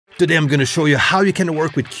Today I'm going to show you how you can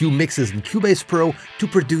work with Cue mixes in Cubase Pro to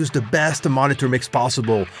produce the best monitor mix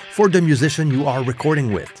possible for the musician you are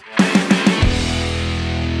recording with.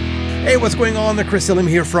 Hey, what's going on? Chris Elim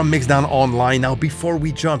here from Mixdown Online. Now, before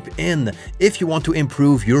we jump in, if you want to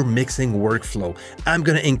improve your mixing workflow, I'm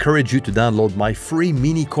going to encourage you to download my free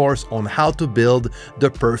mini course on how to build the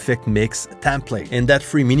perfect mix template. In that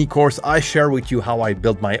free mini course, I share with you how I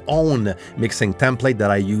build my own mixing template that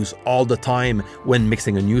I use all the time when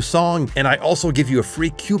mixing a new song. And I also give you a free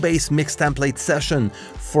Cubase mix template session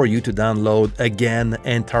for you to download, again,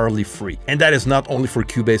 entirely free. And that is not only for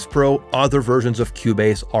Cubase Pro, other versions of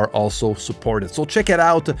Cubase are also supported. So check it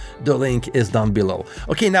out, the link is down below.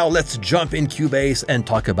 Okay, now let's jump in Cubase and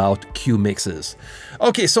talk about Cue mixes.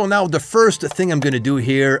 Okay, so now the first thing I'm gonna do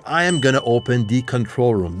here, I am gonna open the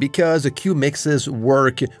control room because the Cue mixes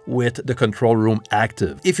work with the control room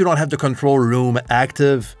active. If you don't have the control room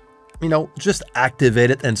active, just activate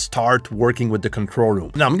it and start working with the control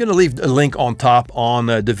room. Now, I'm going to leave a link on top on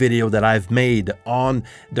the video that I've made on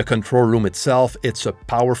the control room itself. It's a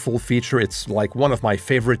powerful feature. It's like one of my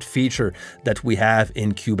favorite features that we have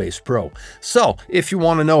in Cubase Pro. So if you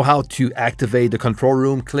want to know how to activate the control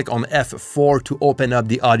room, click on F4 to open up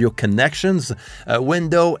the audio connections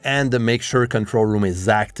window and make sure control room is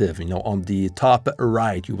active. On the top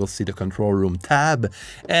right, you will see the control room tab,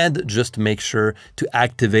 and just make sure to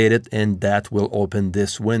activate it, and that will open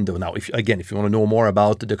this window. Now, if you want to know more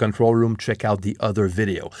about the control room, check out the other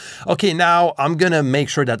video. Okay, now I'm gonna make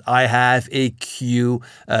sure that I have a Cue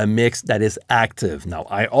mix that is active. Now,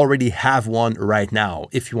 I already have one right now.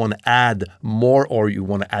 If you want to add more, or you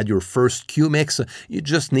want to add your first Cue mix, you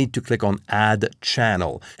just need to click on Add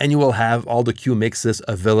Channel, and you will have all the Cue mixes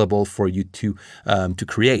available for you to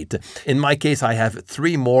create. In my case, I have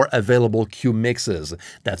 3 more available Cue mixes.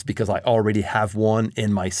 That's because I already have one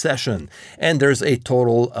in my session. And there's a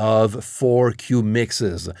total of 4 Cue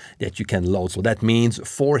mixes that you can load. So that means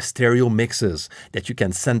 4 stereo mixes that you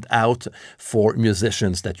can send out for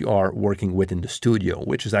musicians that you are working with in the studio,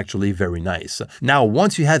 which is actually very nice. Now,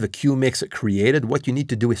 once you have a Cue mix created, what you need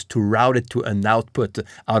to do is to route it to an output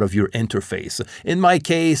out of your interface. In my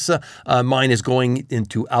case, mine is going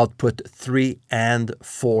into output 3 and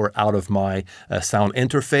 4 out of my sound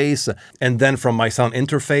interface. And then from my sound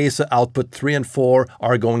interface, output 3 and 4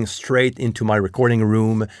 are going straight into my recording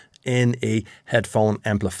room in a headphone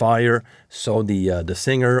amplifier, so the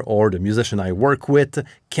singer or the musician I work with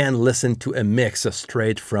can listen to a mix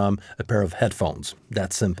straight from a pair of headphones.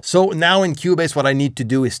 That's simple. So now in Cubase, what I need to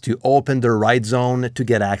do is to open the right zone to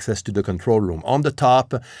get access to the control room. On the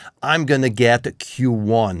top, I'm gonna get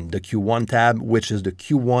Q1, the Q1 tab, which is the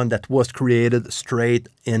Q1 that was created straight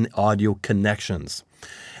in audio connections.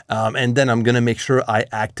 And then I'm going to make sure I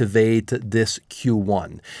activate this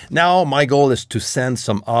Q1. Now, my goal is to send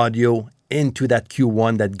some audio into that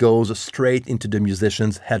Q1 that goes straight into the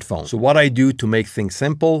musician's headphones. So what I do to make things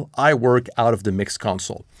simple, I work out of the mix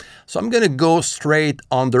console. So I'm going to go straight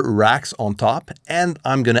on the racks on top, and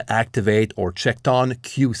I'm going to activate or checked on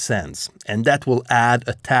Cue Sends. And that will add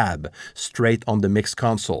a tab straight on the mix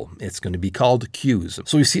console. It's going to be called Cues.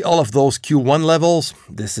 So you see all of those Q1 levels.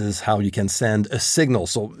 This is how you can send a signal.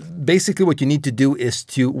 So basically what you need to do is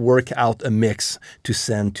to work out a mix to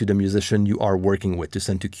send to the musician you are working with, to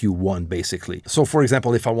send to Q1 basically. So for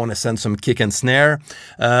example, if I want to send some kick and snare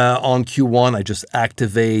on Q1, I just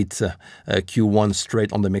activate Q1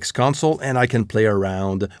 straight on the mix console, and I can play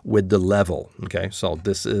around with the level. Okay, so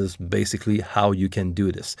this is basically how you can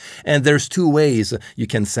do this. And there's 2 ways you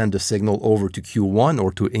can send the signal over to Q1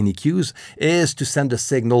 or to any cues, is to send the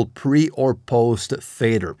signal pre or post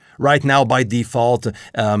fader. Right now, by default,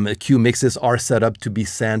 Cue mixes are set up to be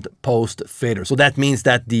sent post fader. So that means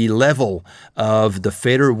that the level of the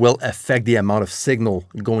fader will affect the amount of signal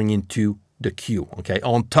going into the Cue, okay,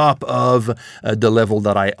 on top of the level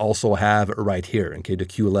that I also have right here, okay, the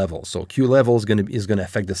Cue level. So Cue level is gonna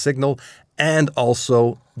affect the signal and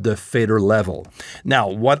also the fader level. Now,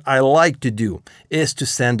 what I like to do is to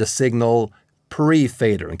send the signal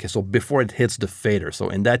pre-fader, okay, so before it hits the fader. So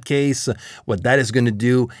in that case, what that is going to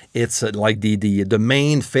do, it's like the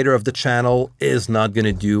main fader of the channel is not going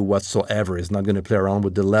to do whatsoever. It's not going to play around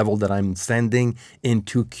with the level that I'm sending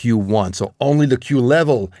into Q1. So only the Cue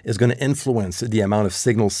level is going to influence the amount of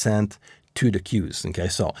signal sent to the cues. Okay,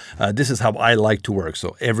 so this is how I like to work.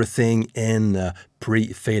 So everything in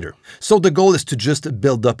pre-fader. So the goal is to just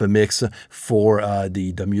build up a mix for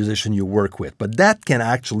the musician you work with. But that can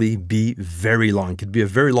actually be very long. It could be a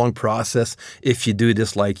very long process if you do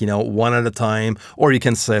this like, one at a time, or you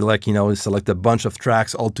can say like, select a bunch of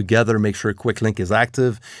tracks all together, make sure Quick Link is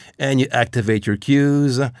active, and you activate your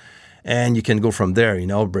cues. And you can go from there, you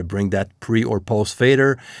know, bring that pre or post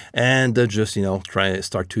fader and just, you know,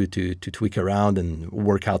 start to tweak around and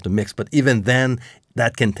work out the mix. But even then,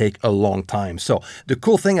 that can take a long time. So the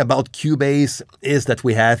cool thing about Cubase is that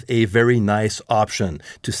we have a very nice option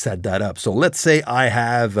to set that up. So let's say I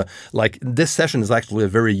have, like, this session is actually a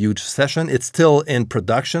very huge session. It's still in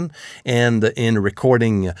production and in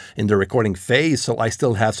the recording phase. So I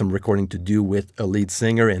still have some recording to do with a lead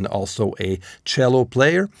singer and also a cello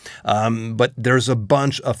player. But there's a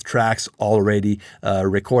bunch of tracks already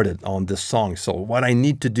recorded on this song. So what I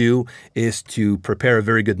need to do is to prepare a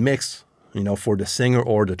very good mix, you know, for the singer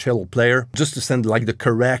or the cello player, just to send like the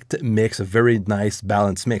correct mix, a very nice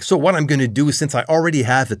balanced mix. So what I'm going to do, since I already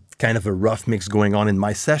have a kind of a rough mix going on in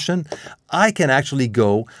my session, I can actually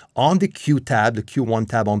go on the Q tab, the Q1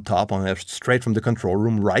 tab on top, straight from the control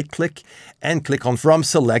room, right click and click on from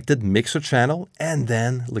selected mixer channel. And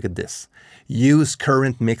then look at this, use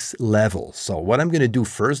current mix level. So what I'm going to do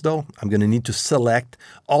first though, I'm going to need to select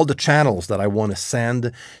all the channels that I want to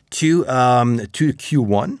send to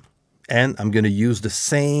Q1. And I'm going to use the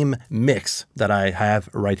same mix that I have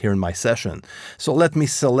right here in my session. So let me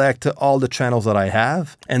select all the channels that I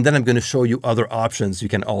have, and then I'm going to show you other options you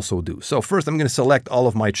can also do. So first I'm going to select all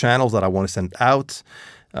of my channels that I want to send out.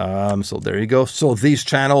 So there you go. So these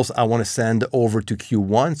channels I want to send over to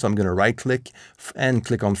Q1. So I'm going to right click and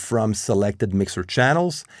click on from selected mixer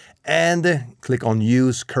channels and click on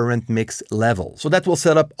use current mix level. So that will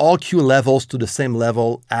set up all Q levels to the same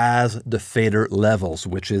level as the fader levels,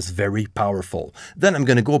 which is very powerful. Then I'm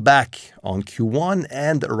going to go back on Q1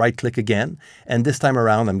 and right click again. And this time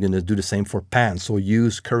around, I'm going to do the same for pan. So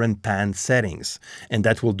use current pan settings. And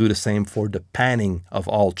that will do the same for the panning of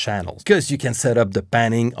all channels, because you can set up the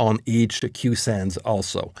panning on each Q sends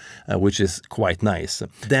also, which is quite nice.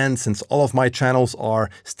 Then since all of my channels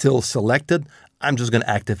are still selected, I'm just going to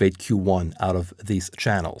activate Q1 out of these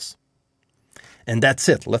channels. And that's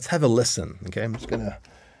it. Let's have a listen. Okay, I'm just going to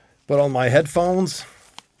put on my headphones.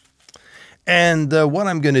 And what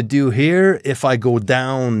I'm going to do here, if I go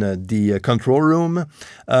down the control room,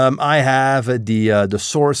 I have the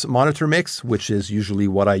source monitor mix, which is usually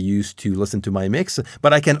what I use to listen to my mix.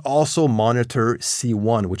 But I can also monitor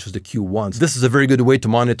C1, which is the Q1. So this is a very good way to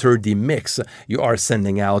monitor the mix you are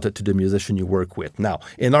sending out to the musician you work with. Now,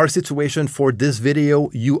 in our situation for this video,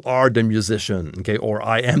 you are the musician, okay, or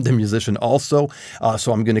I am the musician also.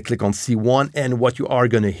 So I'm going to click on C1, and what you are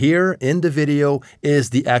going to hear in the video is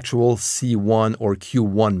the actual C1 or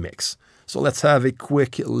Q1 mix. So let's have a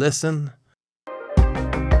quick listen.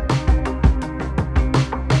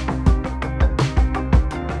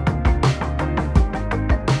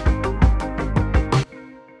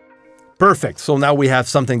 Perfect. So now we have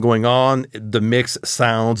something going on. The mix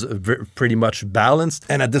sounds pretty much balanced.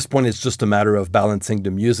 And at this point, it's just a matter of balancing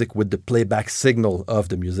the music with the playback signal of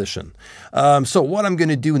the musician. So what I'm going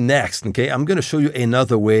to do next, okay, I'm going to show you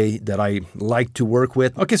another way that I like to work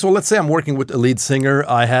with. Okay, so let's say I'm working with a lead singer.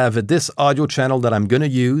 I have this audio channel that I'm going to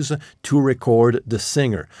use to record the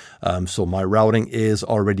singer. So my routing is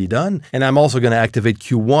already done. And I'm also going to activate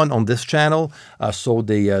Q1 on this channel so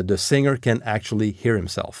the singer can actually hear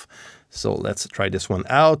himself. So let's try this one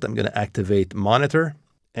out. I'm going to activate monitor,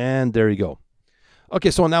 and there you go.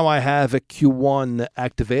 Okay, so now I have a Q1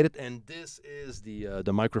 activated, and this is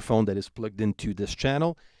the microphone that is plugged into this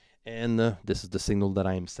channel, and this is the signal that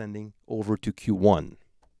I am sending over to Q1.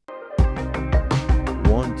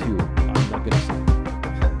 1, 2. I'm not going to say.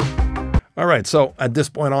 All right, so at this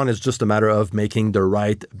point on, it's just a matter of making the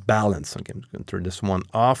right balance. Okay, I'm just going to turn this one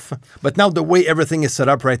off. But now the way everything is set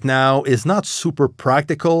up right now is not super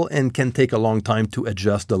practical and can take a long time to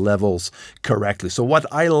adjust the levels correctly. So what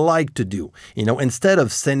I like to do, you know, instead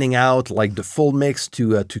of sending out like the full mix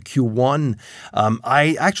to Q1,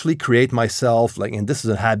 I actually create myself, like, and this is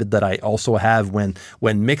a habit that I also have when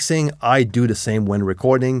mixing. I do the same when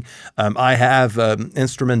recording. I have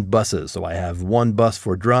instrument buses. So I have one bus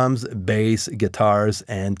for drums, bass, guitars,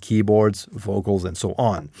 and keyboards, vocals, and so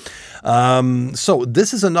on. So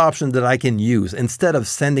this is an option that I can use. Instead of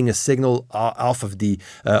sending a signal off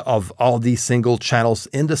of all these single channels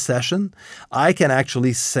in the session, I can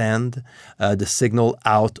actually send the signal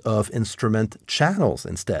out of instrument channels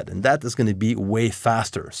instead. And that is going to be way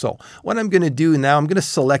faster. So what I'm going to do now, I'm going to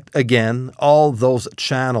select again all those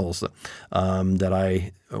channels that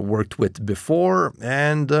I worked with before,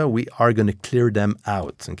 and we are going to clear them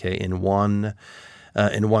out, okay, in one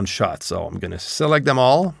shot. So I'm going to select them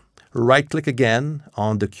all, right click again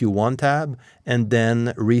on the Q1 tab, and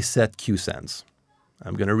then reset Q sends.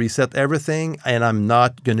 I'm going to reset everything, and I'm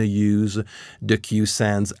not going to use the cue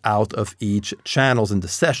sends out of each channels in the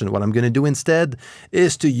session. What I'm going to do instead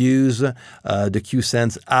is to use the cue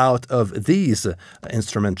sends out of these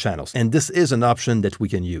instrument channels. And this is an option that we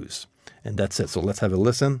can use. And that's it. So let's have a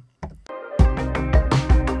listen.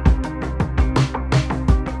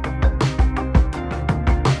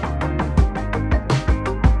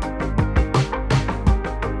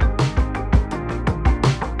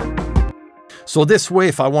 So this way,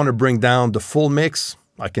 if I want to bring down the full mix,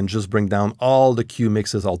 I can just bring down all the cue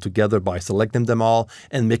mixes all together by selecting them all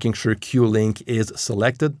and making sure cue link is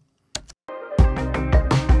selected.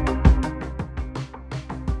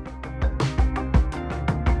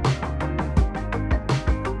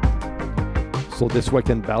 So this way I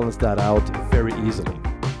can balance that out very easily.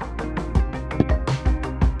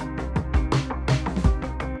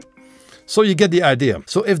 So you get the idea.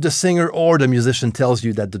 So if the singer or the musician tells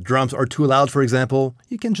you that the drums are too loud, for example,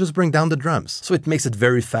 you can just bring down the drums. So it makes it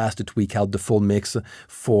very fast to tweak out the full mix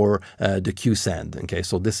for the cue send. Okay,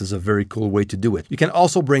 so this is a very cool way to do it. You can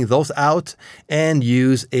also bring those out and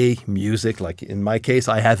use a music, like in my case,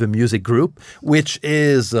 I have a music group, which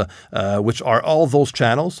are all those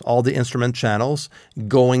channels, all the instrument channels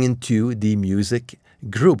going into the music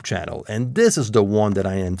group channel, and this is the one that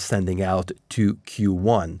I am sending out to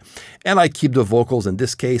Q1. And I keep the vocals. In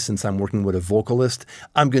this case, since I'm working with a vocalist,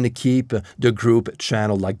 I'm going to keep the group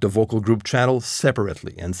channel, like the vocal group channel,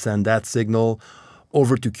 separately and send that signal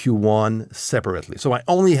over to Q1 separately. So I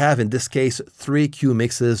only have, in this case, 3 cue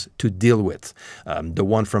mixes to deal with. The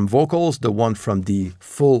one from vocals, the one from the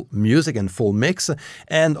full music and full mix,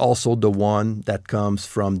 and also the one that comes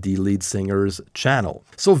from the lead singer's channel.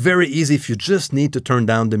 So very easy. If you just need to turn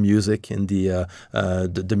down the music in the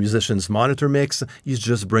musician's monitor mix, you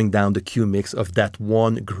just bring down the cue mix of that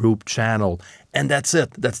one group channel. And that's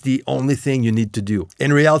it. That's the only thing you need to do.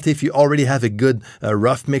 In reality, if you already have a good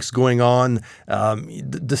rough mix going on,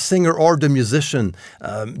 the singer or the musician,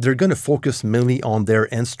 they're going to focus mainly on their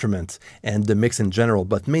instrument and the mix in general,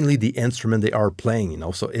 but mainly the instrument they are playing, you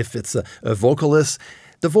know. So if it's a vocalist,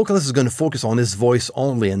 the vocalist is going to focus on his voice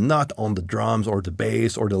only and not on the drums or the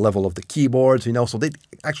bass or the level of the keyboards, you know, so they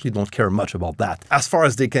actually don't care much about that. As far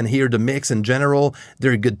as they can hear the mix in general,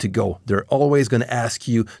 they're good to go. They're always going to ask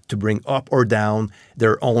you to bring up or down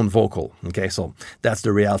their own vocal, okay? So that's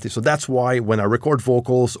the reality. So that's why when I record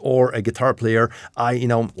vocals or a guitar player,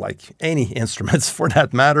 like any instruments for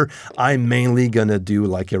that matter, I'm mainly going to do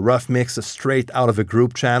like a rough mix straight out of a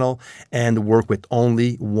group channel and work with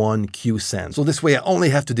only one cue send. So this way I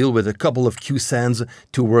only have to deal with a couple of cue sends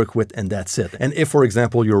to work with, and that's it. And if, for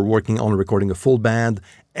example, you're working on recording a full band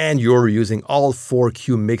and you're using all 4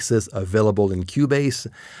 cue mixes available in Cubase,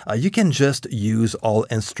 you can just use all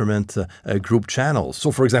instrument group channels.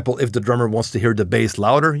 So for example, if the drummer wants to hear the bass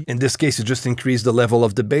louder, in this case, you just increase the level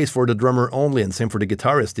of the bass for the drummer only, and same for the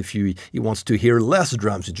guitarist. If he wants to hear less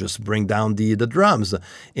drums, you just bring down the drums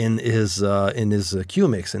in his cue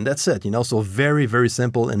mix, and that's it, you know. So very, very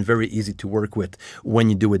simple and very easy to work with when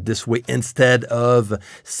you do it this way, instead of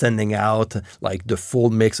sending out like the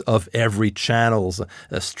full mix of every channels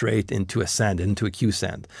straight into a cue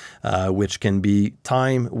send, which can be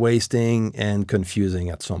time wasting and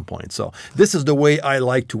confusing at some point. So this is the way I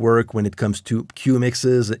like to work when it comes to cue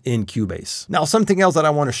mixes in Cubase. Now, something else that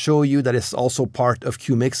I want to show you that is also part of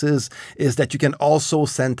cue mixes is that you can also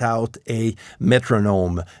send out a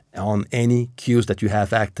metronome on any cues that you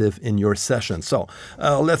have active in your session. So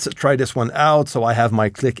let's try this one out. So I have my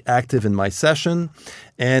click active in my session,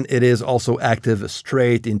 and it is also active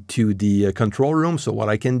straight into the control room. So what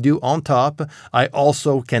I can do on top, I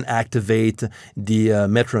also can activate the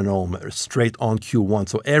metronome straight on Q1.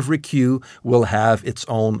 So every cue will have its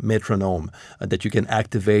own metronome that you can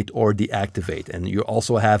activate or deactivate. And you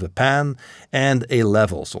also have a pan and a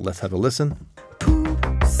level. So let's have a listen.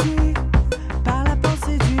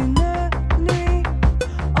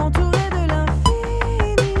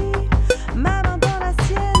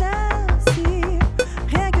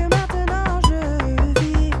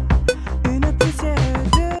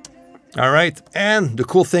 All right, and the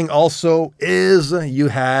cool thing also is you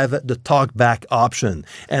have the talkback option.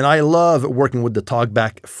 And I love working with the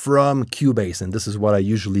talkback from Cubase, and this is what I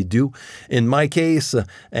usually do in my case.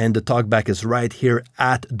 And the talkback is right here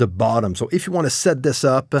at the bottom. So if you want to set this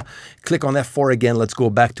up, click on F4 again. Let's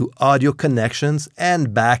go back to Audio Connections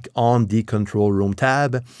and back on the Control Room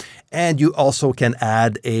tab. And you also can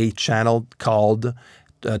add a channel called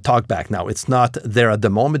talkback. Now, it's not there at the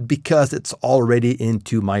moment because it's already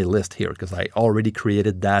into my list here, because I already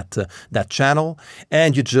created that channel,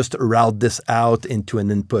 and you just route this out into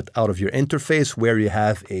an input out of your interface where you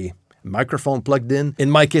have a microphone plugged in. In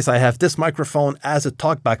my case, I have this microphone as a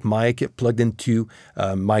talkback mic plugged into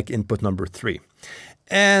mic input number 3.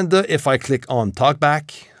 And if I click on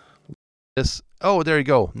talkback, oh, there you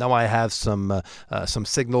go. Now I have some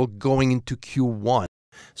signal going into Q1.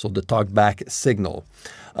 So the talkback signal.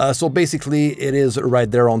 So basically it is right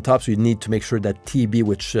there on top. So you need to make sure that TB,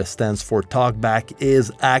 which stands for talkback,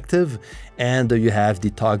 is active, and you have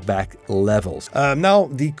the talkback levels. Now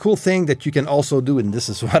the cool thing that you can also do, and this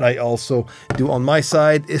is what I also do on my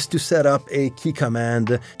side, is to set up a key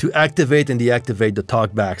command to activate and deactivate the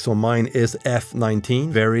talkback. So mine is F19.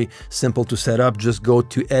 Very simple to set up. Just go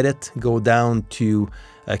to edit, go down to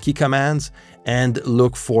key commands, and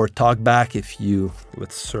look for talkback.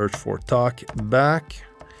 Let's search for talkback,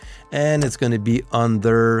 and it's going to be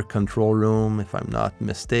under control room if I'm not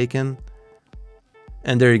mistaken.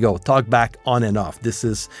 And there you go, talkback on and off. This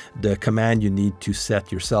is the command you need to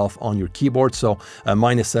set yourself on your keyboard. So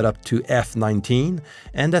mine is set up to F19,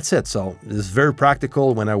 and that's it. So this is very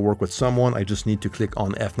practical. When I work with someone, I just need to click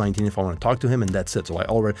on F19 if I want to talk to him, and that's it. So I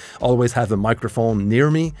always have a microphone near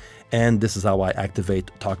me, and this is how I activate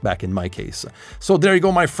talkback in my case. So there you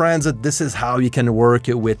go, my friends. This is how you can work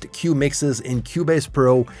with Q mixes in Cubase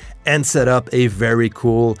Pro and set up a very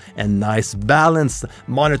cool and nice balanced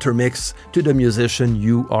monitor mix to the musician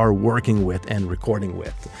you are working with and recording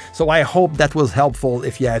with. So I hope that was helpful.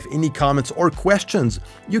 If you have any comments or questions,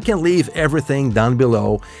 you can leave everything down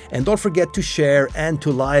below. And don't forget to share and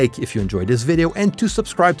to like if you enjoyed this video, and to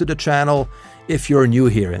subscribe to the channel if you're new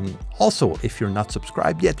here. And also, if you're not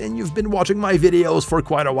subscribed yet and you've been watching my videos for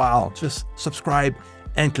quite a while, just subscribe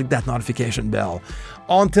and click that notification bell.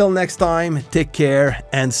 Until next time, take care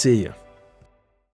and see you.